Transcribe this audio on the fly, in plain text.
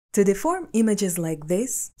To deform images like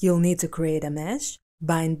this, you'll need to create a mesh,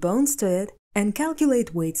 bind bones to it, and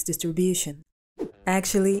calculate weights distribution.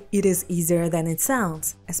 Actually, it is easier than it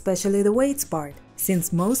sounds, especially the weights part,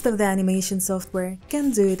 since most of the animation software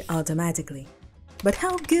can do it automatically. But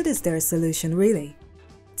how good is their solution really?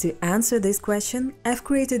 To answer this question, I've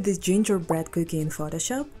created this gingerbread cookie in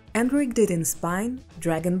Photoshop and rigged it in Spine,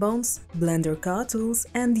 DragonBones, Blender COA Tools,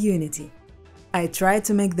 and Unity. I tried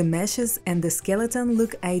to make the meshes and the skeleton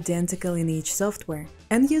look identical in each software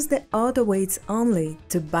and use the auto weights only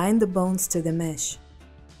to bind the bones to the mesh.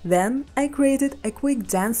 Then I created a quick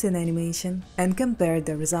dancing animation and compared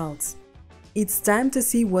the results. It's time to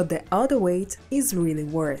see what the auto weight is really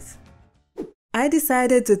worth. I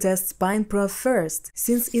decided to test Spine Pro first,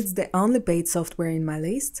 since it's the only paid software in my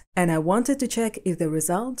list, and I wanted to check if the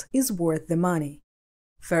result is worth the money.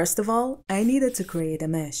 First of all, I needed to create a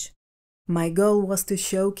mesh. My goal was to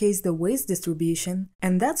showcase the weight distribution,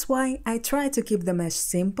 and that's why I tried to keep the mesh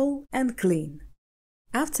simple and clean.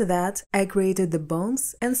 After that, I created the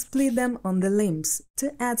bones and split them on the limbs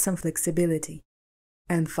to add some flexibility.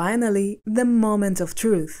 And finally, the moment of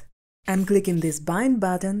truth. I'm clicking this bind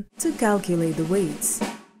button to calculate the weights.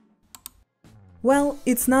 Well,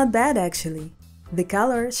 it's not bad actually. The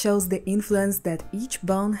color shows the influence that each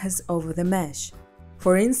bone has over the mesh.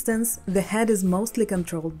 For instance, the head is mostly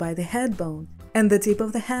controlled by the head bone, and the tip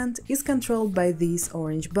of the hand is controlled by this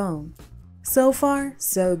orange bone. So far,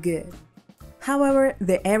 so good. However,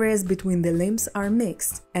 the areas between the limbs are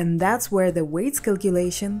mixed, and that's where the weights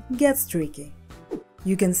calculation gets tricky.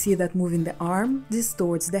 You can see that moving the arm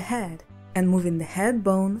distorts the head, and moving the head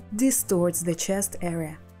bone distorts the chest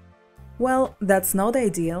area. Well, that's not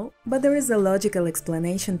ideal, but there is a logical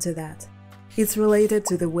explanation to that. It's related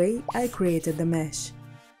to the way I created the mesh.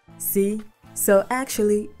 See? So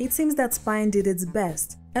actually, it seems that Spine did its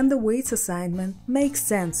best, and the weights assignment makes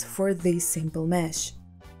sense for this simple mesh.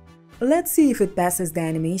 Let's see if it passes the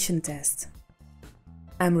animation test.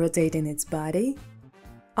 I'm rotating its body,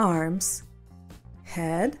 arms,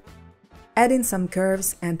 head, adding some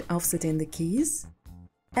curves and offsetting the keys,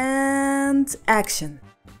 and action.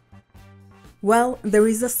 Well, there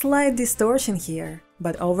is a slight distortion here,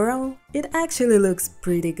 but overall, it actually looks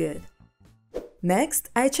pretty good. Next,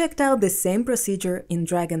 I checked out the same procedure in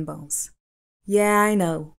DragonBones. Yeah, I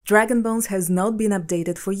know, DragonBones has not been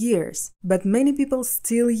updated for years, but many people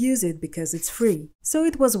still use it because it's free, so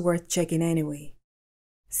it was worth checking anyway.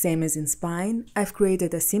 Same as in Spine, I've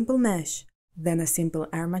created a simple mesh, then a simple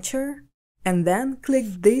armature, and then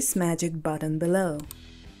clicked this magic button below.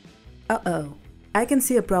 Uh-oh, I can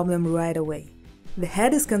see a problem right away. The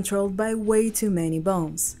head is controlled by way too many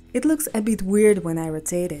bones. It looks a bit weird when I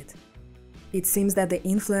rotate it. It seems that the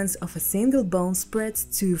influence of a single bone spreads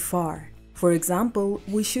too far. For example,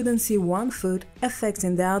 we shouldn't see one foot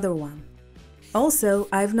affecting the other one. Also,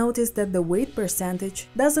 I've noticed that the weight percentage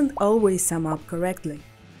doesn't always sum up correctly.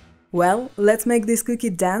 Well, let's make this cookie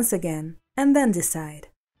dance again, and then decide.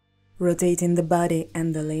 Rotating the body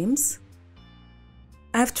and the limbs.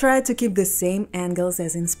 I've tried to keep the same angles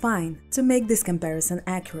as in Spine to make this comparison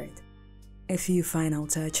accurate. A few final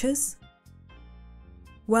touches.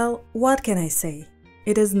 Well, what can I say?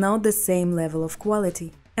 It is not the same level of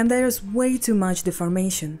quality, and there's way too much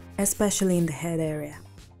deformation, especially in the head area.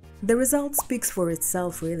 The result speaks for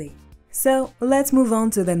itself really. So let's move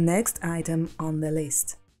on to the next item on the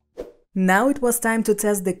list. Now it was time to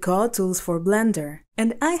test the COA Tools for Blender,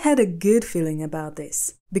 and I had a good feeling about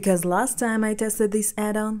this, because last time I tested this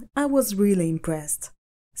add-on, I was really impressed.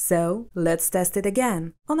 So let's test it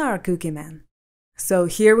again on our Cookie Man. So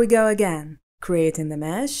here we go again, creating the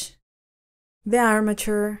mesh, the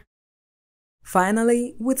armature.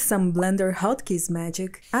 Finally, with some Blender hotkeys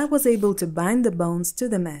magic, I was able to bind the bones to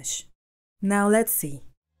the mesh. Now let's see.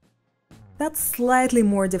 That's slightly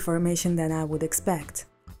more deformation than I would expect.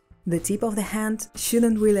 The tip of the hand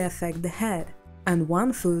shouldn't really affect the head, and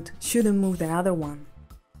one foot shouldn't move the other one.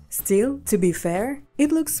 Still, to be fair,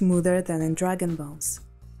 it looks smoother than in DragonBones.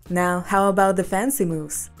 Now, how about the fancy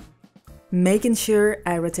moves? Making sure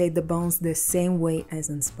I rotate the bones the same way as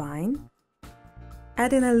in Spine.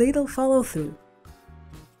 Adding a little follow-through.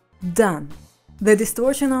 Done! The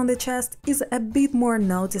distortion on the chest is a bit more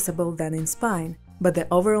noticeable than in Spine, but the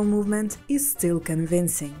overall movement is still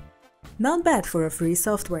convincing. Not bad for a free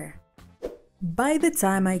software. By the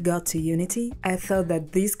time I got to Unity, I thought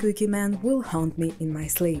that this Cookie Man will haunt me in my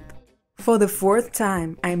sleep. For the fourth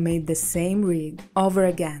time, I made the same rig over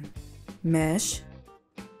again. Mesh,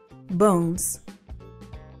 bones,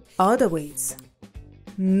 auto weights.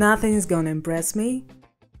 Nothing is gonna impress me.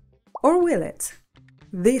 Or will it?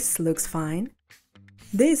 This looks fine.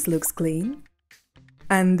 This looks clean.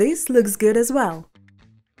 And this looks good as well.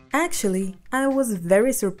 Actually, I was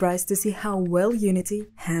very surprised to see how well Unity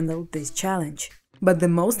handled this challenge. But the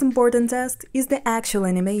most important test is the actual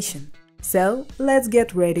animation. So, let's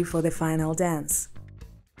get ready for the final dance.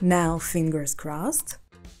 Now, fingers crossed.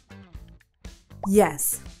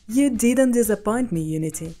 Yes, you didn't disappoint me,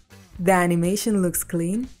 Unity. The animation looks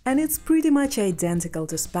clean and it's pretty much identical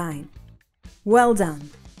to Spine. Well done!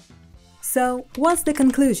 So, what's the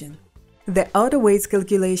conclusion? The auto weights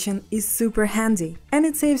calculation is super handy and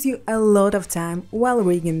it saves you a lot of time while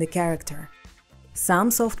rigging the character.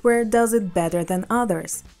 Some software does it better than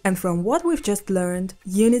others, and from what we've just learned,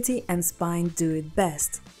 Unity and Spine do it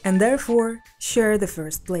best, and therefore share the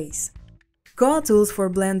first place. COA Tools for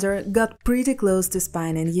Blender got pretty close to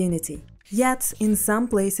Spine and Unity, yet in some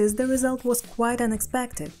places the result was quite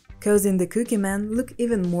unexpected, causing the Cookie Man look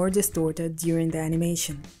even more distorted during the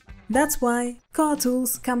animation. That's why COA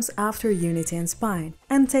Tools comes after Unity and Spine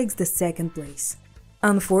and takes the second place.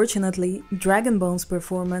 Unfortunately, DragonBones'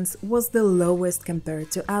 performance was the lowest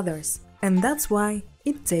compared to others, and that's why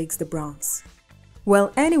it takes the bronze.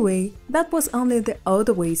 Well, anyway, that was only the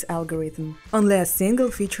auto weights algorithm, only a single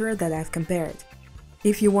feature that I've compared.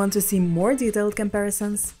 If you want to see more detailed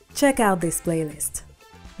comparisons, check out this playlist.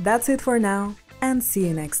 That's it for now, and see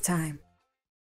you next time.